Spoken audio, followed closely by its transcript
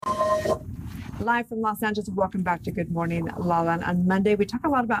Live from Los Angeles. Welcome back to Good Morning Lala. On Monday, we talk a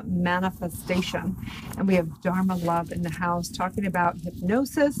lot about manifestation, and we have Dharma Love in the house talking about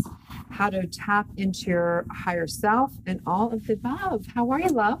hypnosis, how to tap into your higher self, and all of the above. How are you,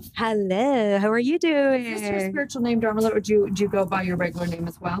 love? Hello. How are you doing? Is this your spiritual name, Dharma Love, or do you go by your regular name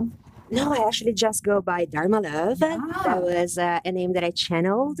as well? No, I actually just go by Dharma Love. That was a name that I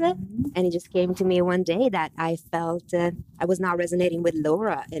channeled, and it just came to me one day that I felt I was not resonating with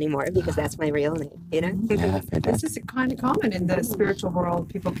Laura anymore because that's my real name, you know? Yeah, This is kind of common in the spiritual world.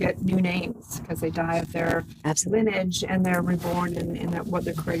 People get new names because they die of their lineage and they're reborn in what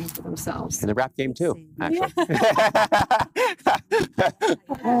they're creating for themselves. In the rap game too, actually.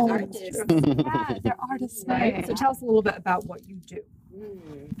 Artists. Yeah, they're artists, right? So tell us a little bit about what you do.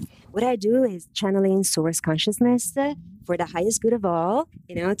 What I do is channeling source consciousness for the highest good of all,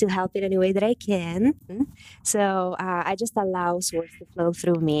 you know, to help in any way that I can. So I just allow source to flow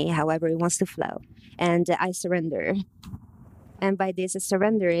through me however it wants to flow. And I surrender. And by this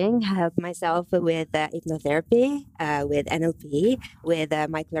surrendering, I help myself with hypnotherapy, with NLP, with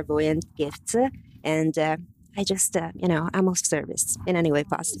my clairvoyant gifts. And I just, I'm of service in any way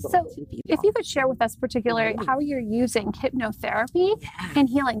possible So to people. if you could share with us particularly how you're using hypnotherapy and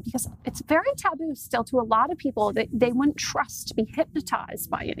healing, because it's very taboo still to a lot of people that they wouldn't trust to be hypnotized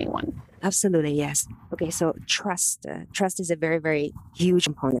by anyone. Absolutely, yes. Okay, so trust. Trust is a very, very huge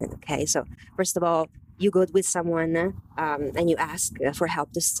component. Okay, so first of all, you go with someone and you ask for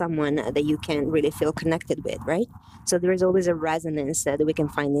help to someone that you can really feel connected with, right? So there is always a resonance that we can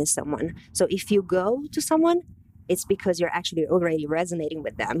find in someone. So if you go to someone, it's because you're actually already resonating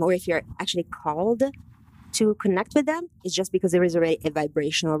with them. Or if you're actually called to connect with them, it's just because there is already a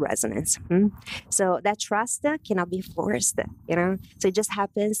vibrational resonance. So that trust cannot be forced, you know? So it just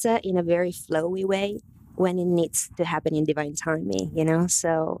happens in a very flowy way when it needs to happen in divine timing, you know?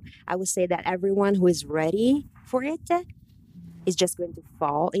 So I would say that everyone who is ready for it is just going to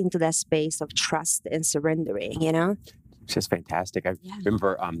fall into that space of trust and surrendering, you know? It's just fantastic. I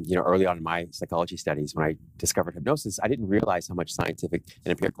remember, early on in my psychology studies, when I discovered hypnosis, I didn't realize how much scientific and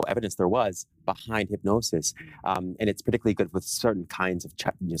empirical evidence there was behind hypnosis. And it's particularly good with certain kinds of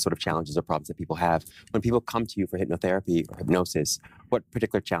sort of challenges or problems that people have. When people come to you for hypnotherapy or hypnosis, what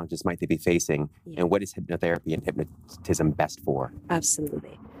particular challenges might they be facing? And what is hypnotherapy and hypnotism best for?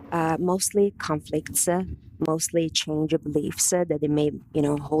 Absolutely. Mostly conflicts, mostly change of beliefs that they may,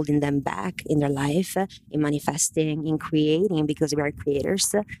 holding them back in their life, in manifesting, in creating, because we are creators,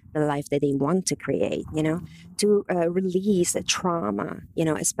 the life that they want to create, to release trauma,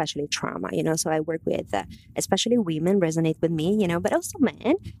 especially trauma, so I work with, especially women resonate with me, but also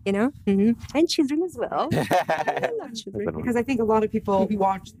men, and children as well. I love children. Because I think a lot of people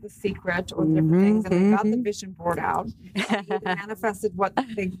watch The Secret or different things and they got the vision board out, they manifested what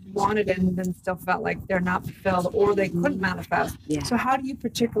they wanted and then still felt like they're not fulfilled or they couldn't manifest. So how do you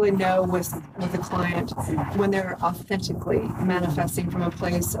particularly know with a client when they're authentically manifesting from a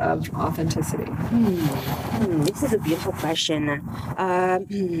place of authenticity? This is a beautiful question. There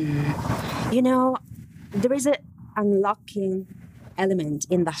is an unlocking element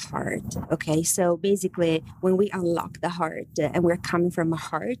in the heart. Okay, so basically when we unlock the heart and we're coming from a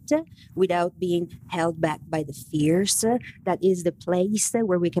heart without being held back by the fears, that is the place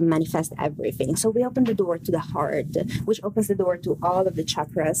where we can manifest everything. So we open the door to the heart, which opens the door to all of the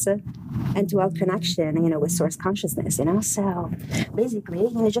chakras and to our connection, with source consciousness, so basically,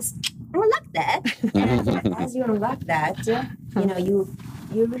 just unlock that. And as you unlock that,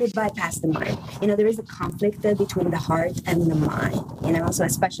 you really bypass the mind. There is a conflict between the heart and the mind, so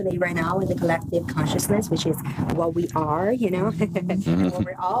especially right now in the collective consciousness, which is what we are,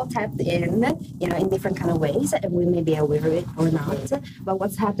 we're all tapped in different kind of ways, and we may be aware of it or not. But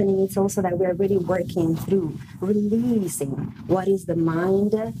what's happening is also that we're really working through releasing what is the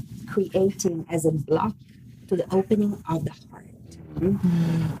mind creating as a block to the opening of the heart.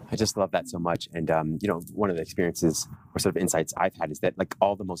 I just love that so much. And, one of the experiences or sort of insights I've had is that like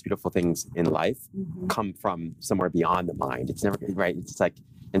all the most beautiful things in life come from somewhere beyond the mind. It's never right. It's like,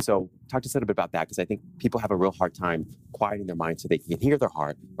 and so talk to us a little bit about that, because I think people have a real hard time quieting their mind so they can hear their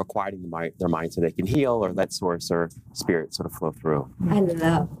heart, or quieting their mind so they can heal or let source or spirit sort of flow through. I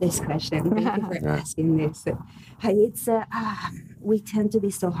love this question. Thank you for asking this. It's we tend to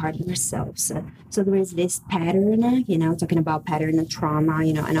be so hard on ourselves. So there is this pattern, talking about pattern of trauma,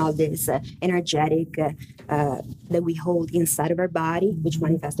 and all this energetic that we hold inside of our body, which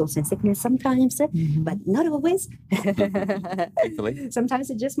manifests also in sickness sometimes, but not always. Thankfully. Sometimes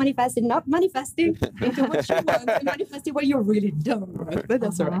it just manifests not manifesting into what you want, and manifesting what you really don't want. But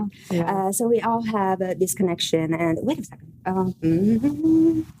that's all right. Yeah. So we all have this connection. And wait a second.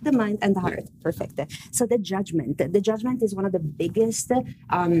 The mind and the heart. Perfect. So the judgment is one of the biggest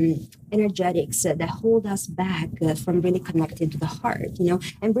energetics that hold us back from really connecting to the heart,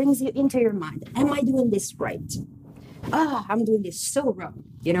 and brings you into your mind. Am I doing this right? I'm doing this so wrong.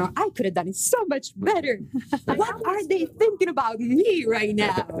 I could have done it so much better. What are they thinking about me right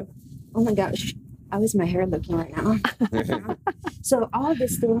now? Oh my gosh. How is my hair looking right now? So all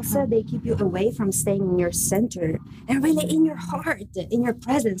these things, they keep you away from staying in your center and really in your heart, in your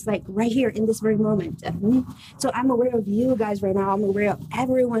presence, like right here in this very moment. So I'm aware of you guys right now. I'm aware of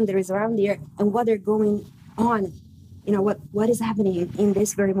everyone that is around here and what they're going on. What is happening in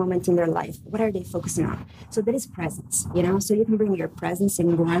this very moment in their life? What are they focusing on? So that is presence, so you can bring your presence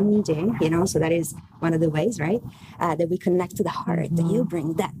and grounding, so that is one of the ways, right? That we connect to the heart, that you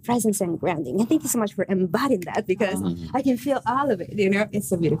bring that presence and grounding. And thank you so much for embodying that, because I can feel all of it, it's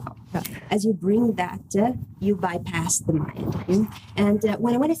so beautiful. As you bring that, you bypass the mind. And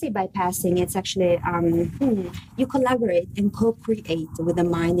when I say bypassing, it's actually, you collaborate and co-create with the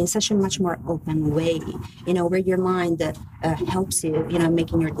mind in such a much more open way, where your mind helps you,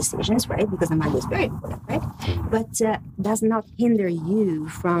 making your decisions, right? Because the mind is very important, right? But does not hinder you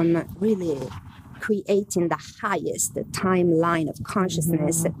from really creating the highest timeline of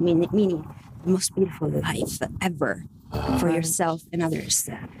consciousness, meaning the most beautiful life ever for yourself and others.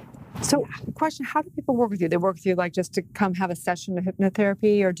 So, question, how do people work with you? They work with you like just to come have a session of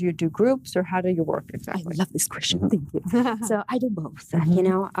hypnotherapy, or do you do groups, or how do you work exactly? I love this question. Thank you. So I do both. I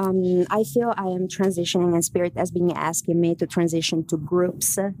feel I am transitioning, and Spirit has been asking me to transition to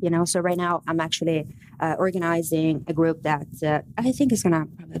groups, So right now I'm actually organizing a group that I think is going to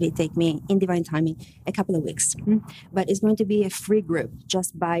probably take me, in divine timing, a couple of weeks. But it's going to be a free group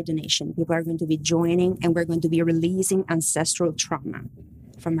just by donation. People are going to be joining, and we're going to be releasing ancestral trauma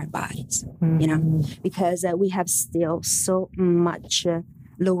from our bodies, because we have still so much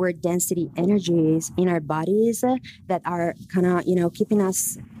lower density energies in our bodies that are kind of, keeping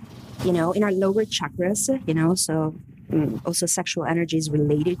us, in our lower chakras, so also sexual energy is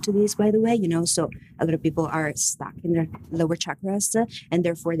related to this, by the way, so a lot of people are stuck in their lower chakras, and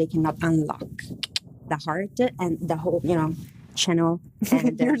therefore they cannot unlock the heart and the whole, channel.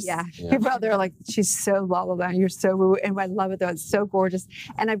 And People out there are like, she's so la la la, you're so woo, and I love it though. It's so gorgeous,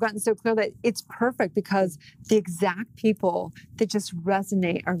 and I've gotten so clear that it's perfect because the exact people that just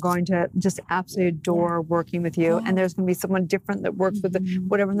resonate are going to just absolutely adore working with you, and there's going to be someone different that works with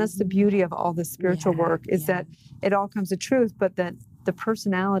whatever. And that's the beauty of all the spiritual work, is that it all comes to truth, but that the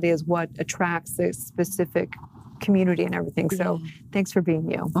personality is what attracts the specific community and everything. So thanks for being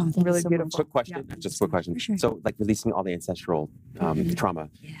you. Really beautiful. Quick question, just a quick question. Sure. So like releasing all the ancestral trauma,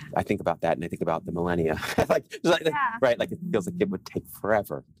 I think about that, and I think about the millennia. Right? Like it feels like it would take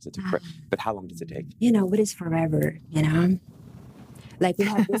forever. But how long does it take? What is forever, Like we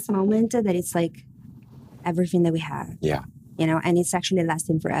have this moment that it's like everything that we have. Yeah. And it's actually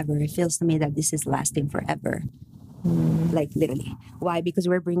lasting forever. It feels to me that this is lasting forever. Like literally. Why? Because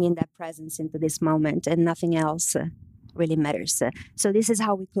we're bringing that presence into this moment, and nothing else really matters. So this is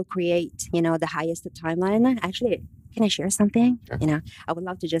how we co-create, the highest timeline. Actually, can I share something? Sure. I would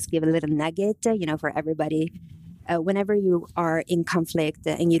love to just give a little nugget, for everybody. Whenever you are in conflict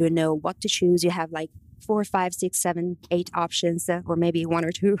and you don't know what to choose, you have like 4, 5, 6, 7, 8 options, or maybe 1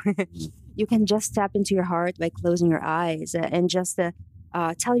 or 2. You can just tap into your heart by closing your eyes and just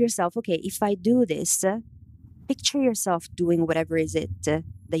tell yourself, okay, if I do this, picture yourself doing whatever is it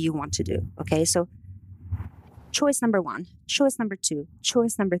that you want to do. Okay, so choice number 1, choice number 2,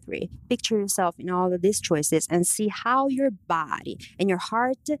 choice number 3. Picture yourself in all of these choices and see how your body and your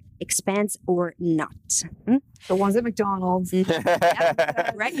heart expands or not. The ones at McDonald's.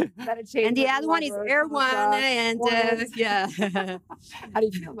 Right. And the other one is Air One. And How do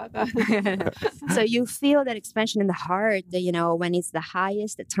you feel about that? So you feel that expansion in the heart, when it's the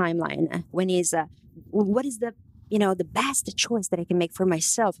highest timeline, when it's what is the the best choice that I can make for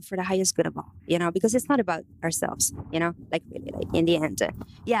myself, for the highest good of all, because it's not about ourselves, like really, like in the end,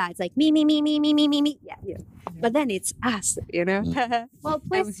 it's like me. Yeah. But then it's us, Well,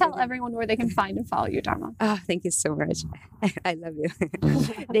 please tell everyone where they can find and follow you, Dharma. Oh, thank you so much. I love you.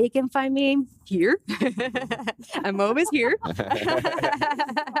 They can find me here. I'm always here. Love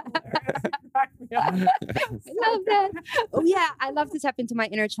that. Oh yeah, I love to tap into my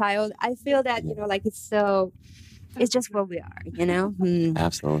inner child. I feel that, like it's just what we are,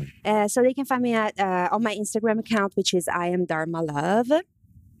 Absolutely. So they can find me at on my Instagram account, which is I am Dharma Love.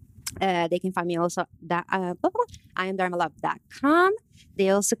 They can find me also that IamDharmaLove.com. They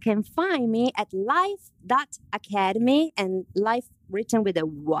also can find me at life.academy, and life written with a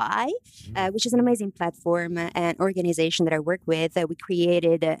Y, which is an amazing platform and organization that I work with. We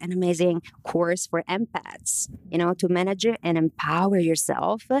created an amazing course for empaths, to manage and empower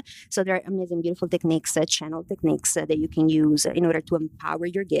yourself. So there are amazing, beautiful techniques, channel techniques that you can use in order to empower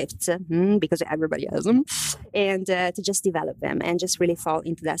your gifts, because everybody has them, and to just develop them and just really fall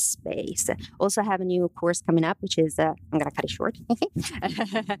into that space. Also, I have a new course coming up, which is, I'm going to cut it short.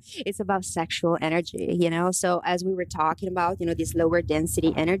 It's about sexual energy, So as we were talking about, these lower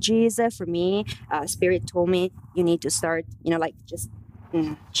density energies, for me, Spirit told me you need to start, just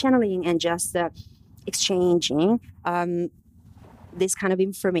channeling and just exchanging this kind of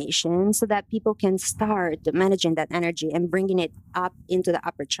information so that people can start managing that energy and bringing it up into the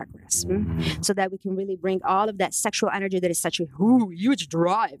upper chakras, so that we can really bring all of that sexual energy that is such a huge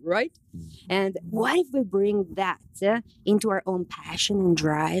drive, right? And what if we bring that into our own passion and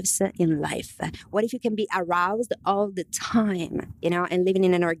drives in life? What if you can be aroused all the time, and living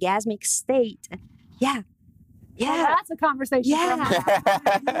in an orgasmic state? Yeah. Well, that's a conversation. Yeah. Well,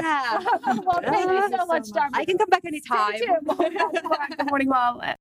 thank you so much, Dharma. I can come back anytime. Good morning, Mom.